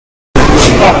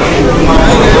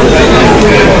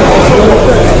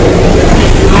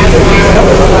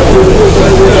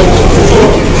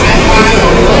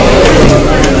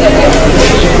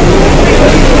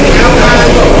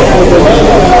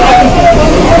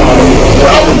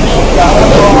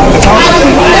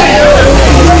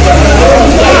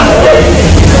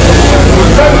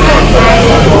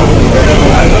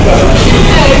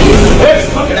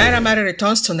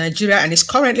returns to Nigeria and is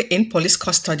currently in police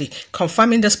custody.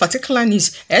 Confirming this particular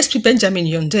news, SP Benjamin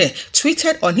Yonde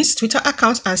tweeted on his Twitter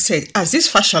account and said,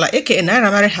 Aziz Fashola aka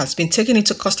Nairamarley has been taken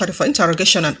into custody for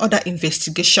interrogation and other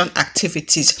investigation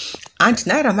activities. And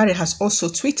Nairamarley has also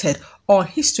tweeted on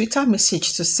his Twitter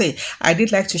message to say, I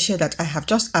did like to share that I have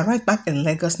just arrived back in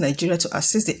Lagos, Nigeria to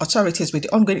assist the authorities with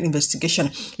the ongoing investigation.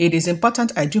 It is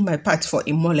important I do my part for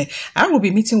Imole. I will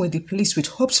be meeting with the police with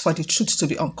hopes for the truth to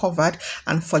be uncovered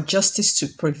and for justice to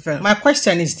prevail. My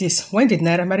question is this: when did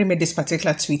Nairamarley make this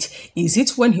particular tweet? Is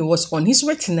it when he was on his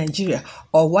way to Nigeria,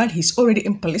 or while he's already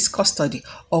in police custody,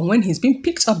 or when he's been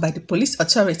picked up by the police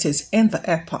authorities in the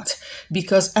airport?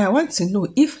 Because I want to know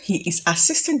if he is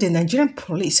assisting the Nigerian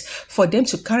police for them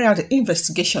to carry out the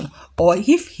investigation, or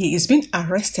if he is being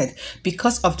arrested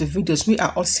because of the videos we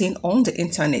are all seeing on the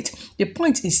internet. The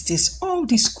point is this: all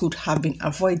this could have been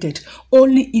avoided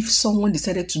only if someone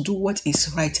decided to do what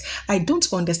is right. I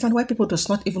don't understand why people does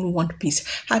not even want peace.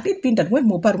 Had it been that when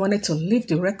Mohbad wanted to leave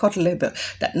the record label,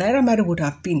 that Nairamarley would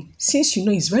have been, since you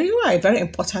know it's very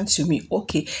important to me,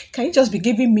 okay, can you just be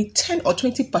giving me 10 or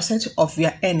 20% of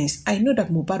your earnings? I know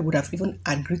that Mohbad would have even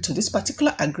agreed to this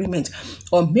particular agreement.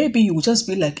 Or maybe you would just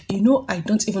be like, you know, I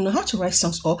don't even know how to write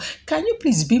songs, or can you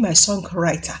please be my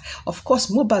songwriter? Of course,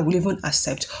 Mohbad will even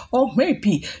accept. Or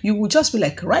maybe you will just be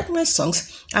like, write my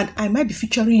songs and I might be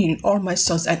featuring you in all my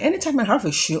songs, and anytime I have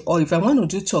a show or if I want to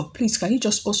do tour, please can you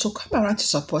just also come around to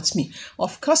support me?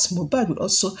 Of course, Mohbad will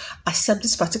also accept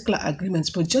this particular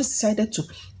agreement, but just decided to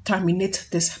terminate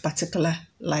this particular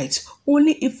light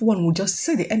only if one would just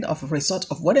see the end of a result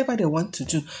of whatever they want to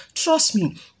do. Trust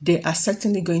me, they are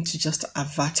certainly going to just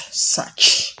avert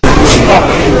such.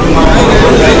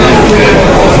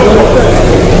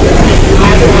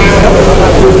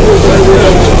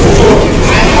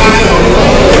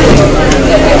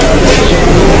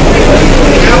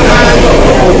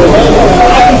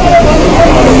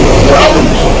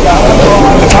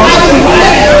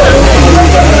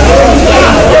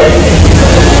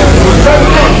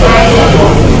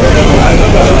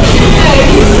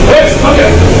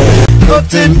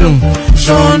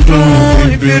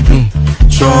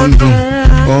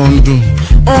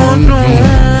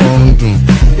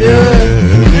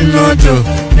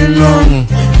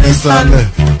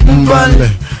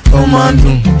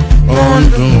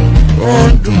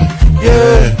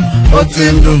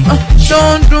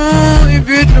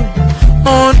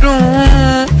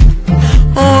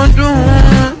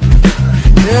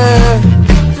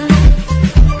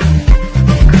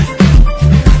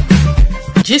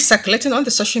 Gist circulating on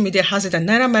the social media has it that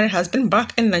Nairamarley has been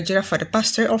back in Nigeria for the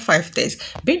past 3 or 5 days.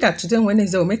 Being that today,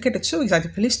 Wednesday, will make it the 2 weeks that the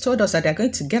police told us that they are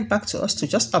going to get back to us to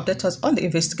just update us on the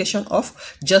investigation of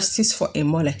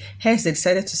Justiceformohbad. Hence, they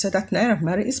decided to say that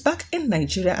Nairamarley is back in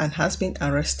Nigeria and has been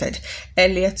arrested.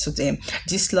 Earlier today,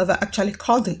 this lover actually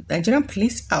called the Nigerian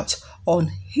police out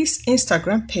on his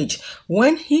Instagram page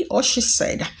when he or she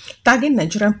said, tagging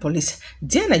Nigerian police,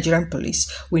 "Dear Nigerian police,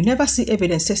 we never see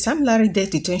evidence say Samlarry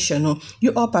death detention. No,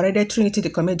 you all paraded Trinity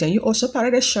the comedian, you also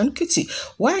paraded Sean Kitty.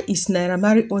 Why is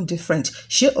Nairamarley own different?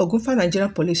 She Ogunfa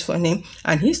Nigerian police for name,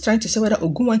 and he's trying to say whether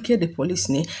Ogunwan killed the police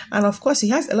name, and of course he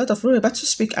has a lot of Yoruba to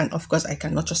speak, and of course I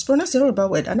cannot just pronounce the Yoruba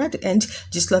word." And at the end,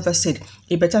 this lover said,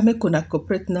 "He better make una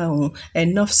cooperate now.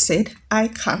 Enough said, I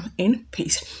come in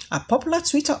peace." A popular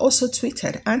Twitter also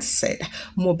tweeted and said,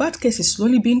 Mohbad case is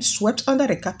slowly being swept under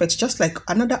the carpet, just like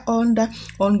another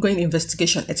ongoing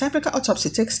investigation. A typical autopsy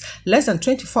takes less than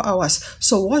 24 hours.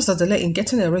 So what's the delay in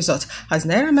getting a result? Has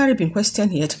Nairamarley been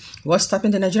questioned yet? What's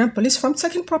stopping the Nigerian police from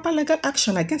taking proper legal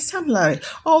action against Samlarry?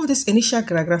 All this initial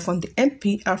gragra from the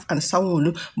MPF and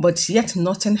Sawulu, but yet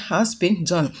nothing has been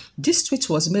done. This tweet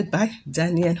was made by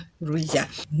Daniel Ruya.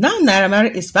 Now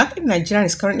Nairamarley is back in Nigeria and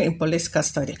is currently in police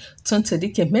custody. Tonto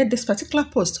Dike made this particular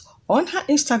post on her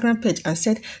Instagram page and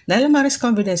said, Nairamarley's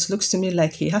confidence looks to me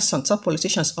like he has some top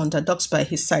politicians underdogs by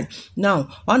his side. Now,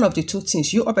 one of the two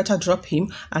things, you all better drop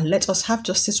him and let us have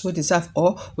justice we deserve,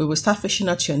 or we will start fishing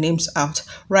out your names out.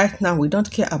 Right now, we don't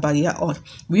care about your all.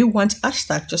 We want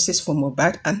hashtag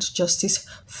Justiceformohbad and justice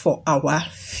for our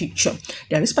future.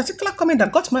 There is a particular comment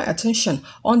that got my attention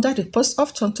under the post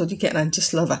of Tonto Dike and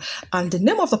this lover, and the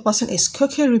name of the person is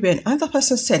Koke Ruben, and the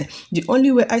person said, the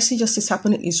only way I see justice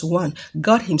happening is one,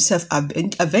 God himself of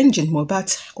avenging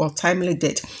Mohbad's untimely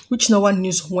death, which no one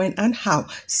knew when and how.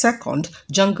 Second,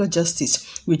 jungle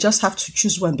justice. We just have to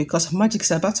choose one because magic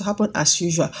is about to happen as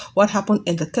usual. What happened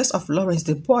in the case of Lawrence,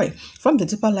 the boy from the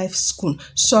Deeper Life School?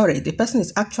 Sorry, the person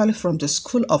is actually from the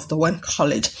school of the one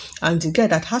college, and the girl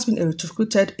that has been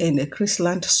recruited in a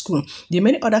Chrisland school. The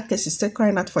many other cases still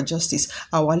crying out for justice.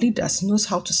 Our leaders knows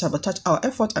how to sabotage our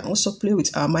effort and also play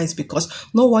with our minds because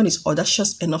no one is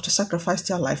audacious enough to sacrifice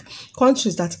their life.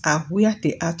 Countries that are where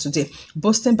they are today,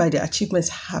 boasting by their achievements,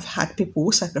 have had people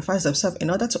who sacrifice themselves in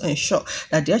order to ensure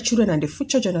that their children and the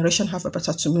future generation have a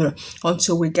better tomorrow.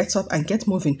 Until we get up and get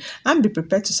moving and be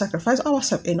prepared to sacrifice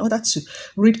ourselves in order to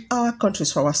rid our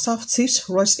countries for ourselves, thieves,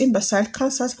 rogues, imbecile,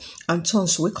 cancers, and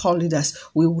tons we call leaders,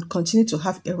 we would continue to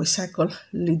have a recycled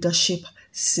leadership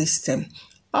system.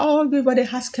 Everybody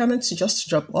has come to just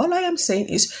drop. All I am saying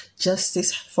is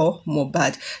justice for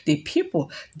Mohbad. The people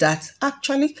that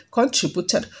actually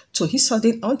contributed to his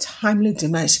sudden untimely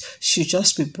demise should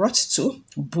just be brought to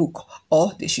book,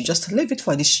 or they should just leave it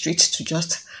for the streets to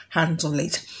just handle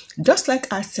it. Just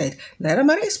like I said,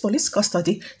 Nairamarley is police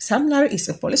custody, Samlarry is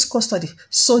in police custody,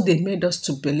 so they made us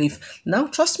to believe. Now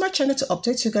trust my channel to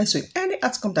update you guys with any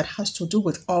outcome that has to do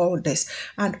with all this.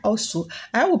 And also,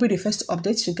 I will be the first to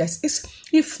update you guys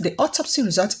if the autopsy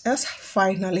result is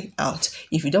finally out.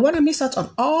 If you don't want to miss out on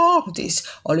all this,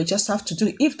 all you just have to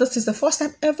do, if this is the first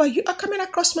time ever you are coming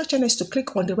across my channel, is to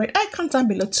click on the red icon down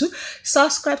below to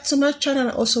subscribe to my channel,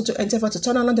 and also to endeavor to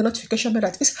turn on the notification bell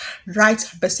that is right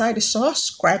beside the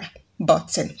subscribe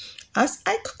button. As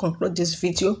I conclude this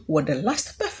video with the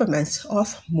last performance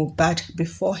of Mohbad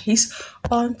before his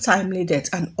untimely death,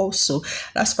 and also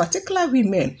as particular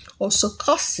women also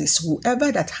curses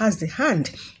whoever that has the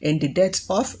hand in the death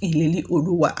of Ilili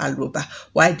Uruwa Aloba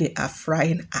while they are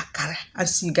frying akara. I'll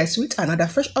see you guys with another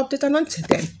fresh update, and until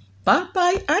then, bye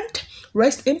bye and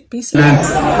rest in peace. King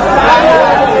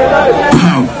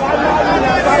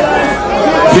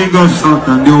of South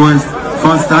and the West,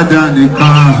 faster than the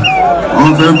car.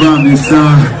 Of a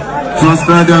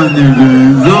faster than the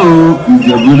veins. Oh, it's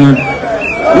a bullet.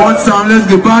 One time, let's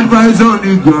get bad vibes on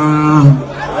the ground.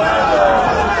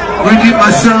 Reading my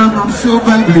song, I'm so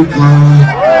biblical.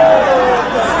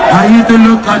 I need to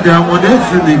look at them when they're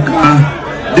in the car.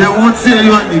 They won't say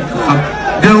you're in the car.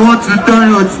 They want to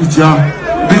turn your teacher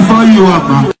before you are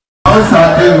back. Also,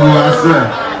 I swear,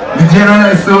 the general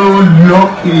is so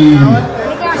lucky.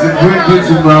 It's a great day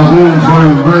to my home for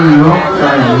a very long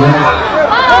time. Yeah?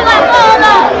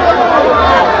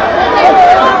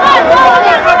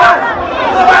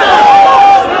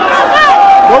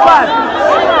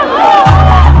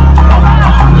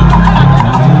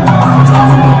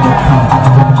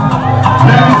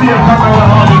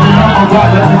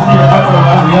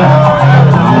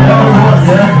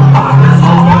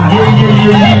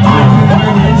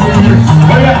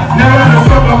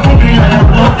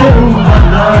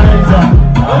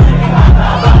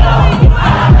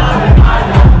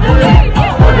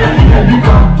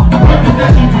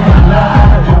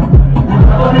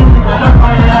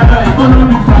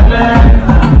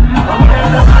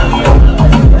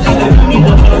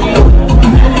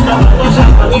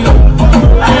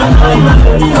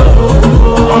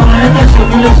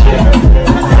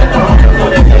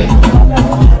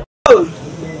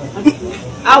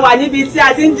 wà níbi tí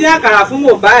a ti ń dín àkàrà fún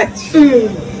Mohbad.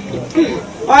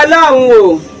 Ọlọ́run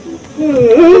o.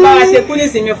 Ó bá wa ṣe kú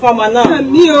nísìnyí fún ọmọ náà.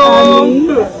 Àmín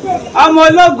o. Ọmọ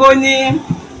ológo ni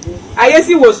ayé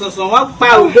sì wò sùnsùn wọ́n pa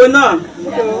ògo náà.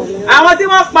 Àwọn tí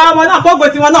wọ́n pa ọmọ náà kógo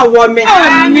tí wọ́n náà wọ omi.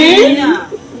 Àmín.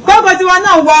 Kógo tí wọ́n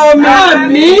náà wọ omi.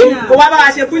 Àmín. Kó wá bá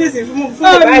wa ṣe kú nísìnyí fún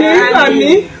Mohbad.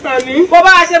 Àmín. Àmín. Kó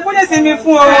bá wa ṣe kú nísìnyí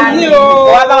fún o. Àmín o.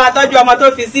 Kó wá bá wa tọ́jú ọmọ tó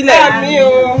fi sílẹ̀. Àmín o.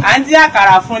 À ń dín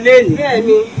àkàrà fún lénìí.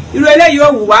 Bẹ́ẹ̀ni. Irú eléyìí ò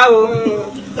wù wá o.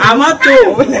 Àmọ́ tó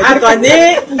àtọ̀ ní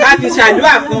láti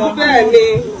ṣàdúrà fún. Bẹ́ẹ̀ni.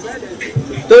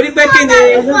 Torí pé kí ni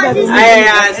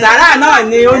sàrà náà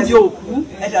ni oúnjẹ òkú.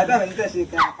 Ẹ ṣàdúrà mi ní tẹ̀sí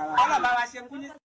àkàrà.